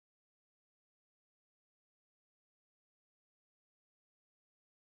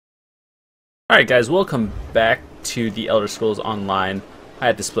Alright guys, welcome back to the Elder Scrolls Online. I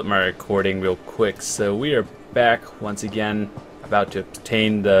had to split my recording real quick, so we are back once again, about to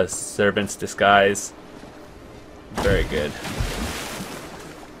obtain the Servant's Disguise. Very good.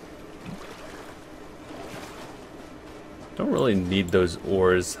 Don't really need those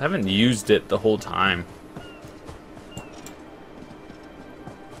ores. I haven't used it the whole time.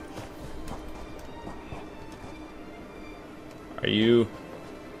 Are you...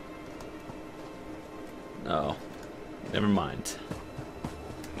 Oh, never mind.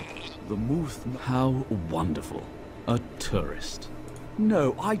 The Muth, how wonderful. A tourist.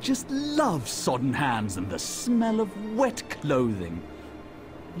 No, I just love sodden hands and the smell of wet clothing.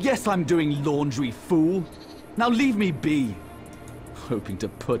 Yes, I'm doing laundry, fool. Now leave me be. Hoping to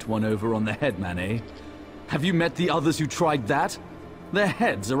put one over on the headman, eh? Have you met the others who tried that? Their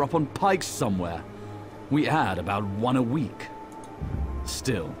heads are up on pikes somewhere. We add about one a week.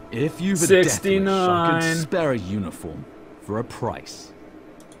 Still, if you've a death wish, I could spare a uniform for a price.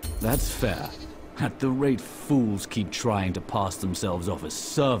 That's fair. At the rate fools keep trying to pass themselves off as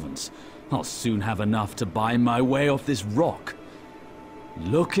servants, I'll soon have enough to buy my way off this rock.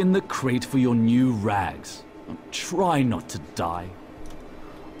 Look in the crate for your new rags. Try not to die.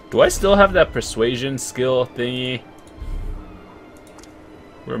 Do I still have that persuasion skill thingy?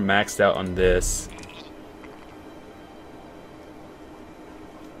 We're maxed out on this.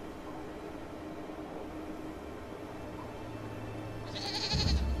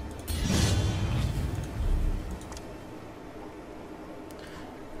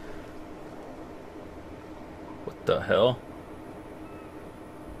 What the hell?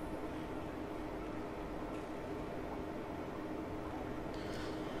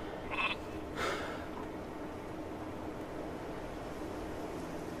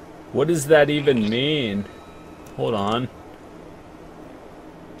 What does that even mean? Hold on.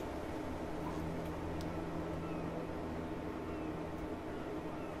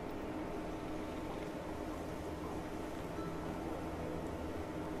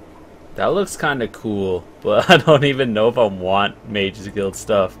 That looks kind of cool, but I don't even know if I want Mage's Guild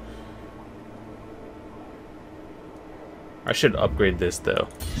stuff. I should upgrade this though.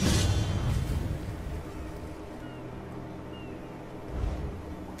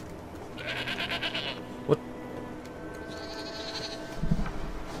 What?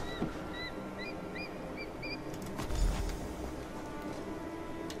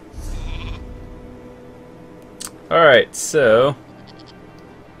 Alright, so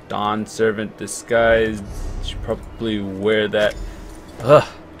Dawn Servant Disguise. Should probably wear that. Ugh.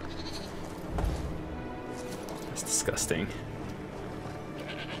 That's disgusting.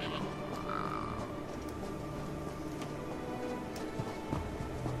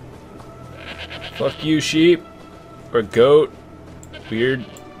 Fuck you, sheep. Or goat. Weird.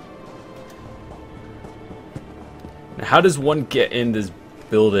 Now, how does one get in this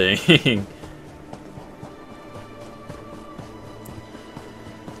building?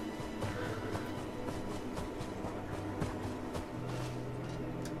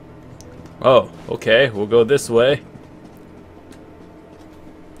 Oh, okay, we'll go this way.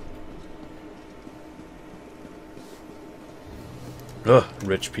 Ugh,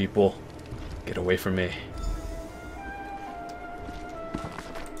 rich people. Get away from me.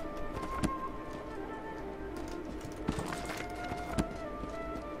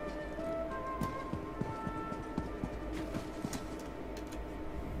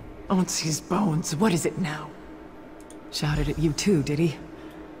 Onsi's bones, what is it now? Shouted at you too, did he?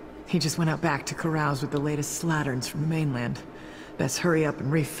 He just went out back to carouse with the latest slatterns from the mainland. Best hurry up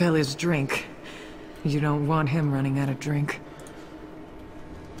and refill his drink. You don't want him running out of drink.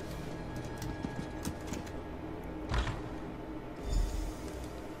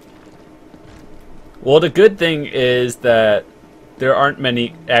 Well, the good thing is that there aren't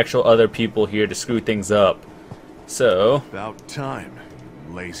many actual other people here to screw things up. So... About time,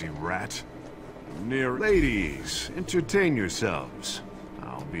 you lazy rat. Near ladies, entertain yourselves.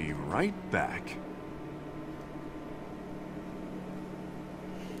 I'll be right back.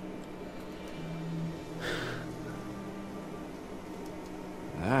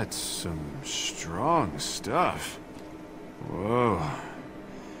 That's some strong stuff. Whoa.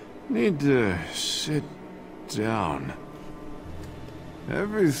 Need to sit down.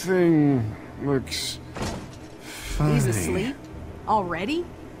 Everything looks funny. He's asleep? Already?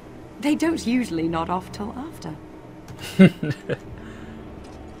 They don't usually nod off till after.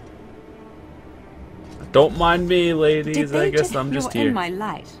 Don't mind me, ladies. I guess I'm just here. In my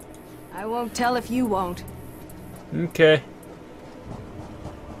light. I won't tell if you won't. Okay.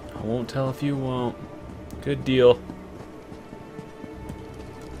 I won't tell if you won't. Good deal.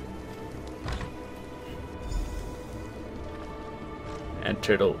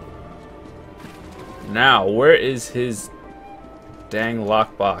 turtle. Now, where is his dang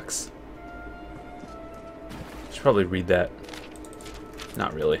lockbox? Should probably read that.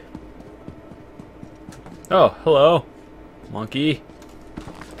 Not really. Oh, hello, monkey.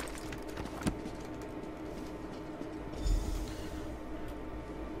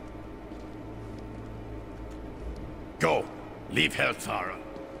 Go. Leave Hellfire.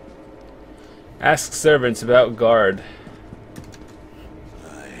 Ask servants about guard.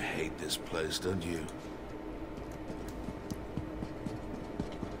 I hate this place, don't you?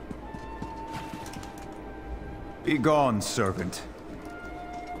 Be gone, servant.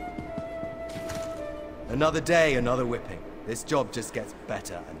 Another day, another whipping. This job just gets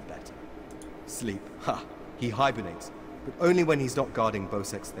better and better. Sleep. Ha! He hibernates, but only when he's not guarding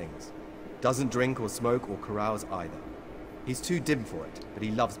Bosek's things. Doesn't drink or smoke or carouse either. He's too dim for it, but he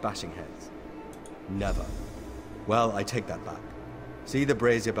loves bashing heads. Never. Well, I take that back. See the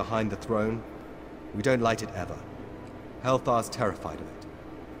brazier behind the throne? We don't light it ever. Helthar's terrified of it.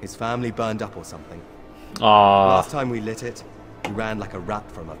 His family burned up or something. Last time we lit it, he ran like a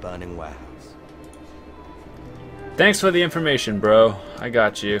rat from a burning warehouse. Thanks for the information, bro. I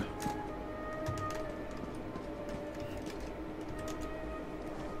got you.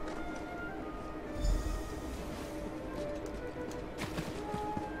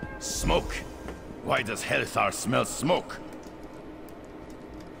 Smoke. Why does Hellthar smell smoke?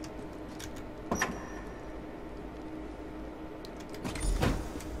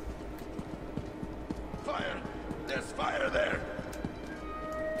 Fire! There's fire there!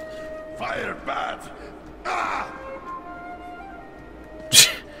 Fire bad! Ah!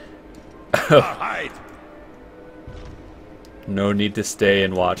 Hide! No need to stay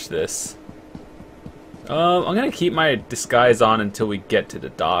and watch this. I'm gonna keep my disguise on until we get to the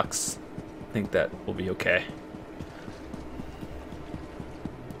docks. I think that will be okay.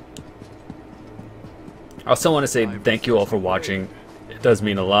 I also want to say thank you all for watching. It does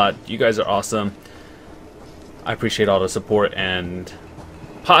mean a lot. You guys are awesome. I appreciate all the support and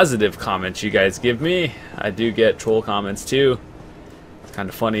positive comments you guys give me. I do get troll comments too. It's kind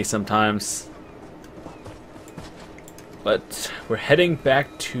of funny sometimes. But we're heading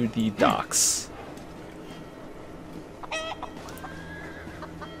back to the docks.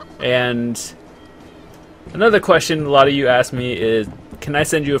 And another question a lot of you ask me is, can I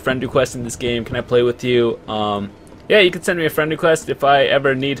send you a friend request in this game? Can I play with you? Yeah, you can send me a friend request. If I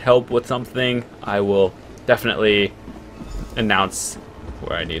ever need help with something, I will definitely announce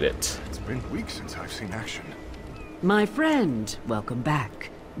where I need it. It's been weeks since I've seen action. My friend, welcome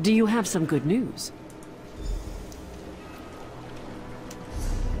back. Do you have some good news?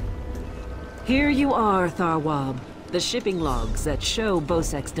 Here you are, Tharwab. The shipping logs that show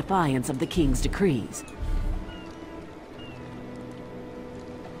Bosek's defiance of the King's decrees.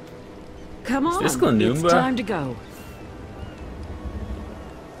 Come on, this Glenumba? It's time to go.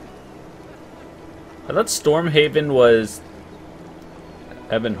 I thought Stormhaven was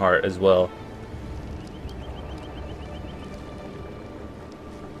Ebonheart as well.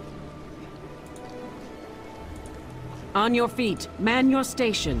 On your feet, man your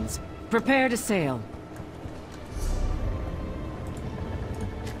stations. Prepare to sail.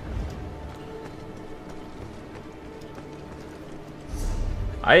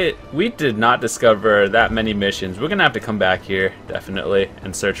 We did not discover that many missions. We're gonna have to come back here, definitely,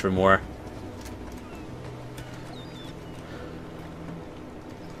 and search for more.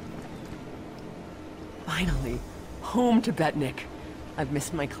 Finally, home to Betnik. I've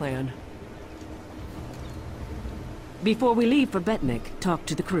missed my clan. Before we leave for Betnik, talk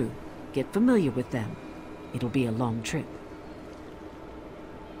to the crew. Get familiar with them. It'll be a long trip.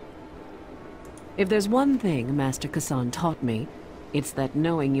 If there's one thing Master Kassan taught me, it's that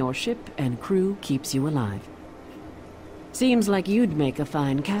knowing your ship and crew keeps you alive. Seems like you'd make a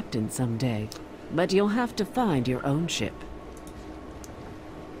fine captain someday, but you'll have to find your own ship.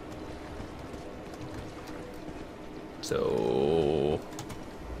 So...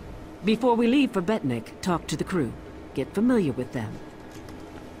 Before we leave for Betnik, talk to the crew. Get familiar with them.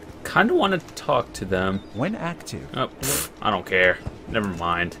 Kinda want to talk to them. When active. Oh, I don't care. Never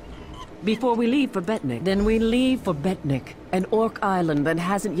mind. Before we leave for Betnik, then we leave for Betnik, an orc island that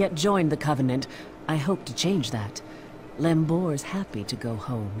hasn't yet joined the Covenant. I hope to change that. Lembor's happy to go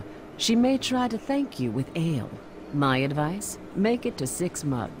home. She may try to thank you with ale. My advice? Make it to 6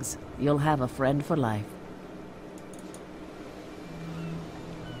 mugs. You'll have a friend for life.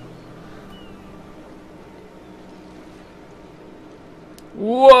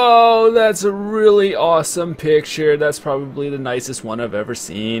 Whoa, that's a really awesome picture. That's probably the nicest one I've ever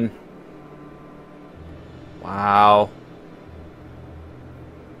seen. Wow.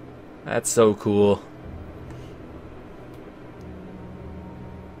 That's so cool.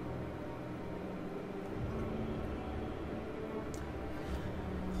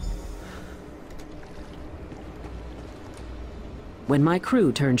 When my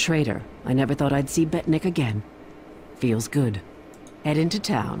crew turned traitor, I never thought I'd see Betnik again. Feels good. Head into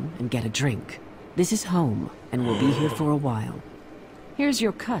town and get a drink. This is home, and we'll be here for a while. Here's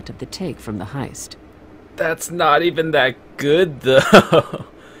your cut of the take from the heist. That's not even that good, though.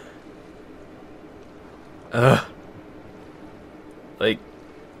 Like,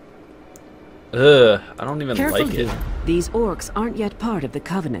 I don't even Careful like it. here. These orcs aren't yet part of the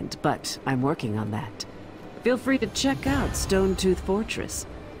Covenant, but I'm working on that. Feel free to check out Stone Tooth Fortress.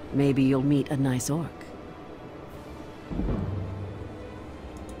 Maybe you'll meet a nice orc.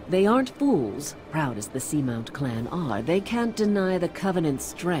 They aren't fools, proud as the Seamount clan are. They can't deny the Covenant's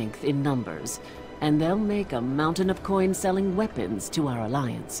strength in numbers, and they'll make a mountain of coin selling weapons to our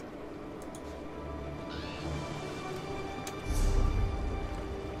alliance.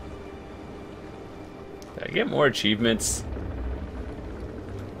 Did I get more achievements?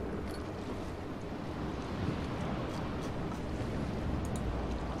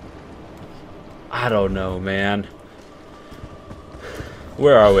 I don't know, man.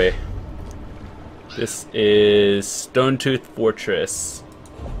 Where are we? This is Stone Tooth Fortress.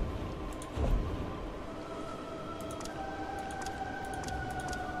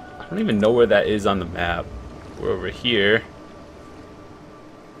 I don't even know where that is on the map. We're over here.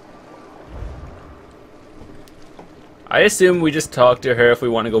 I assume we just talk to her if we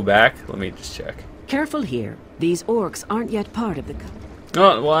want to go back. Let me just check. Careful here. These orcs aren't yet part of the Covenant.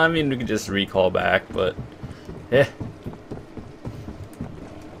 Oh, well, I mean, we could just recall back, but... eh.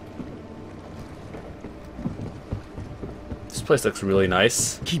 This place looks really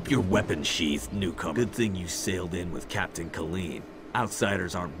nice. Keep your weapons sheathed, newcomer. Good thing you sailed in with Captain Colleen.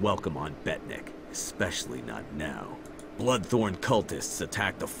 Outsiders aren't welcome on Betnik, especially not now. Bloodthorn cultists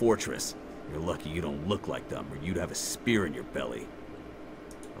attacked the fortress. You're lucky you don't look like them, or you'd have a spear in your belly.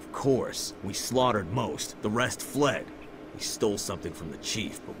 Of course, we slaughtered most. The rest fled. We stole something from the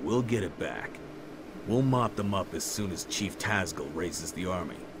chief, but we'll get it back. We'll mop them up as soon as Chief Tazgul raises the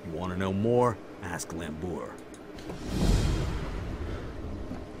army. You want to know more? Ask Lambour.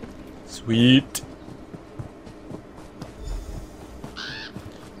 Sweet.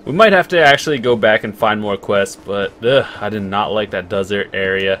 We might have to actually go back and find more quests, but I did not like that desert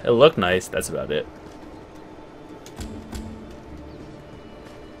area. It looked nice, that's about it.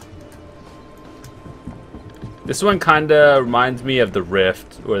 This one kinda reminds me of the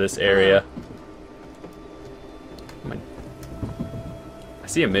Rift, or this area. I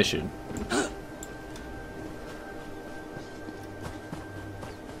see a mission.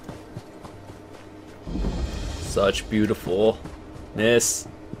 Such beautifulness.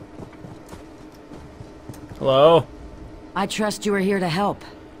 Hello? I trust you are here to help.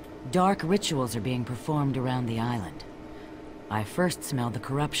 Dark rituals are being performed around the island. I first smelled the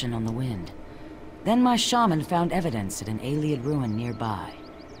corruption on the wind. Then my shaman found evidence at an Ayleid ruin nearby.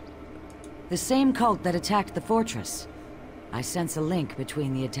 The same cult that attacked the fortress. I sense a link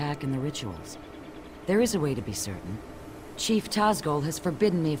between the attack and the rituals. There is a way to be certain. Chief Tazgul has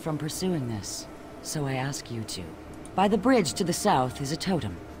forbidden me from pursuing this, so I ask you to. By the bridge to the south is a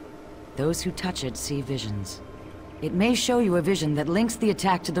totem. Those who touch it see visions. It may show you a vision that links the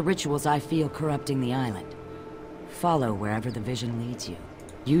attack to the rituals I feel corrupting the island. Follow wherever the vision leads you.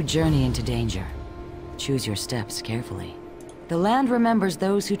 You journey into danger. Choose your steps carefully. The land remembers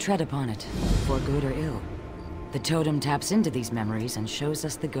those who tread upon it, for good or ill. The totem taps into these memories and shows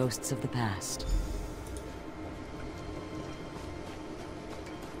us the ghosts of the past.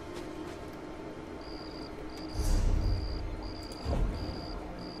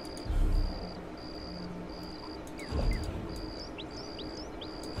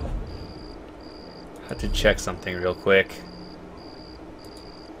 Had to check something real quick.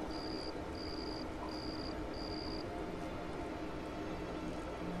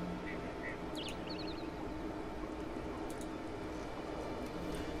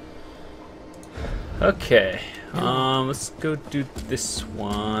 Okay, let's go do this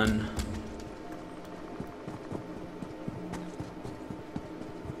one.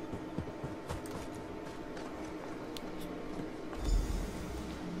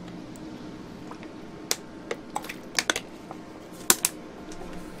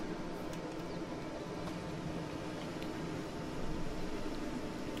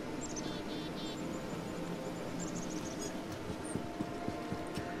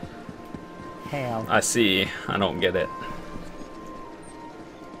 Hail. I see. I don't get it.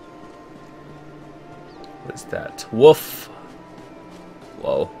 What is that? Woof.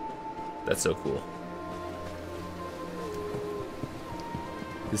 Whoa. That's so cool.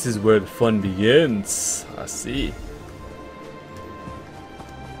 This is where the fun begins. I see.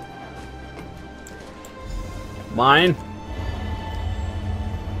 Mine.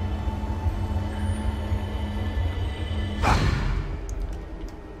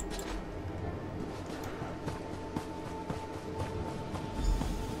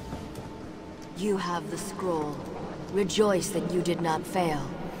 You have the scroll. Rejoice that you did not fail.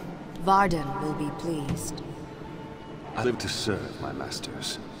 Varden will be pleased. I live to serve my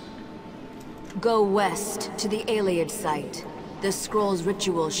masters. Go west to the Iliad site. The scroll's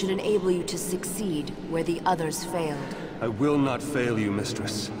ritual should enable you to succeed where the others failed. I will not fail you,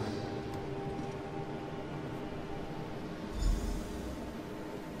 mistress.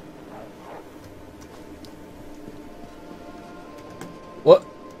 What?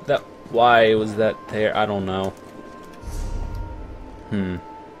 That? Why was that there? I don't know.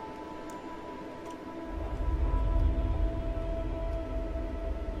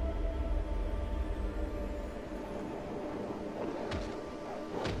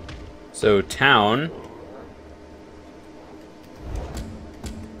 So, town.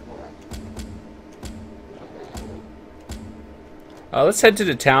 Let's head to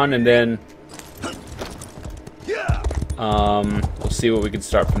the town and then we'll see what we can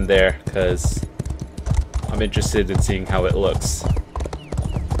start from there, because I'm interested in seeing how it looks.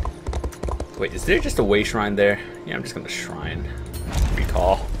 Wait, is there just a way shrine there? Yeah, I'm just gonna shrine.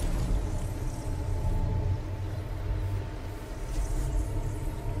 Recall.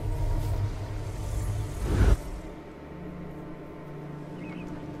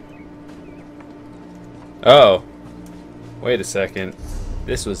 Oh. Wait a second.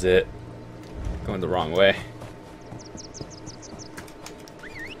 This was it. Going the wrong way.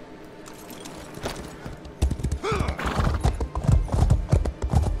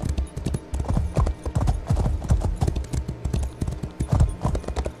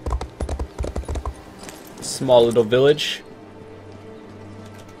 Small little village.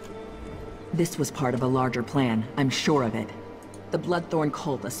 This was part of a larger plan, I'm sure of it. The Bloodthorn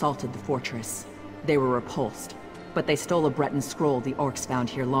cult assaulted the fortress. They were repulsed, but they stole a Breton scroll the orcs found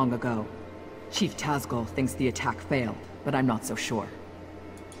here long ago. Chief Tazgol thinks the attack failed, but I'm not so sure.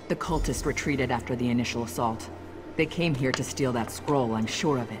 The cultists retreated after the initial assault. They came here to steal that scroll, I'm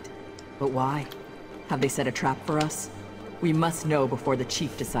sure of it. But why? Have they set a trap for us? We must know before the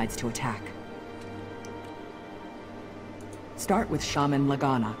chief decides to attack. Start with Shaman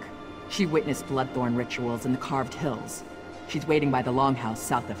Laganak. She witnessed Bloodthorn rituals in the Carved Hills. She's waiting by the Longhouse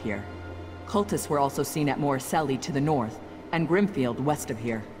south of here. Cultists were also seen at Morriselli to the north, and Grimfield west of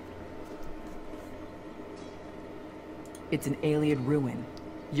here. It's an Iliad ruin.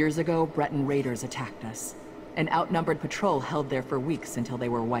 Years ago, Breton raiders attacked us. An outnumbered patrol held there for weeks until they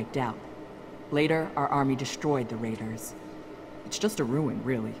were wiped out. Later, our army destroyed the raiders. It's just a ruin,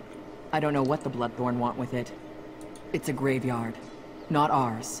 really. I don't know what the Bloodthorn want with it. It's a graveyard. Not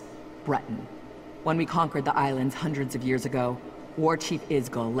ours. Breton. When we conquered the islands hundreds of years ago, War Chief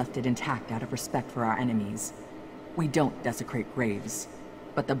Isgol left it intact out of respect for our enemies. We don't desecrate graves,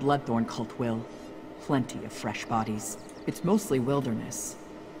 but the Bloodthorn cult will. Plenty of fresh bodies. It's mostly wilderness.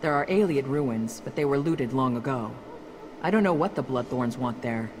 There are Iliad ruins, but they were looted long ago. I don't know what the Bloodthorns want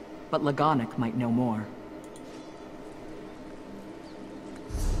there, but Laganak might know more.